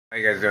How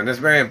you guys doing? This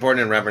is very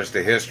important in reference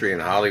to history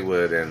and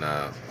Hollywood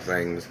and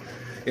things.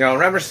 You know, in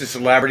reference to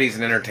celebrities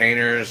and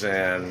entertainers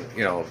and,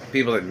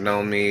 people that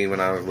know me when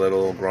I was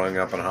little, growing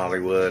up in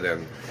Hollywood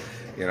and,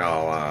 you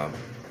know, uh,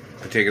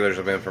 particulars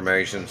of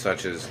information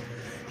such as,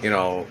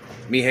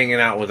 me hanging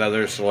out with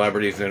other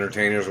celebrities and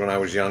entertainers when I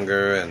was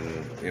younger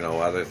and,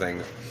 other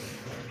things.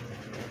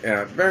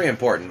 Yeah, very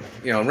important.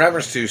 In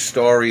reference to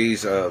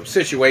stories of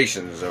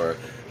situations or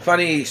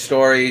funny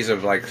stories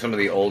of like some of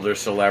the older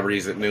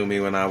celebrities that knew me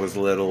when I was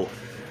little,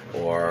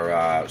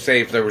 or say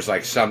if there was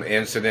like some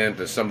incident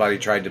that somebody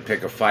tried to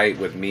pick a fight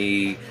with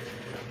me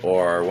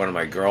or one of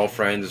my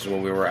girlfriends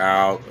when we were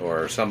out,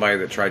 or somebody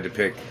that tried to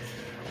pick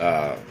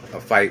a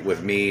fight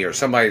with me, or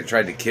somebody that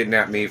tried to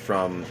kidnap me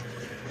from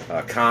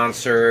a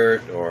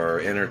concert or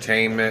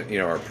entertainment,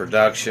 or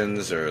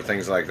productions or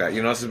things like that.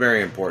 This is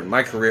very important.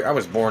 My career, I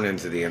was born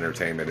into the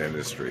entertainment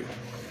industry.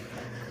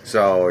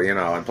 So,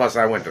 and plus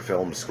I went to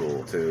film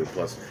school too.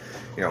 Plus,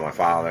 my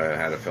father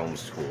had a film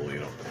school,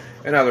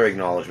 and other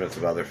acknowledgments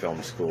of other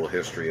film school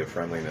history of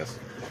friendliness.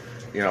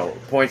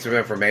 Points of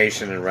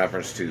information in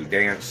reference to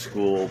dance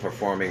school,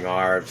 performing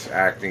arts,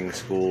 acting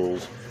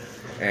schools,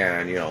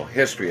 and,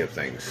 history of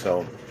things.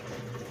 So,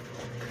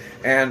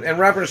 and in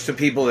reference to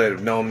people that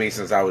have known me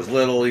since I was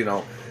little,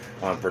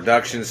 on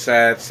production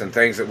sets and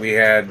things that we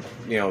had,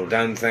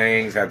 done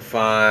things, had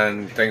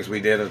fun, things we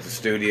did at the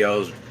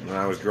studios when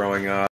I was growing up.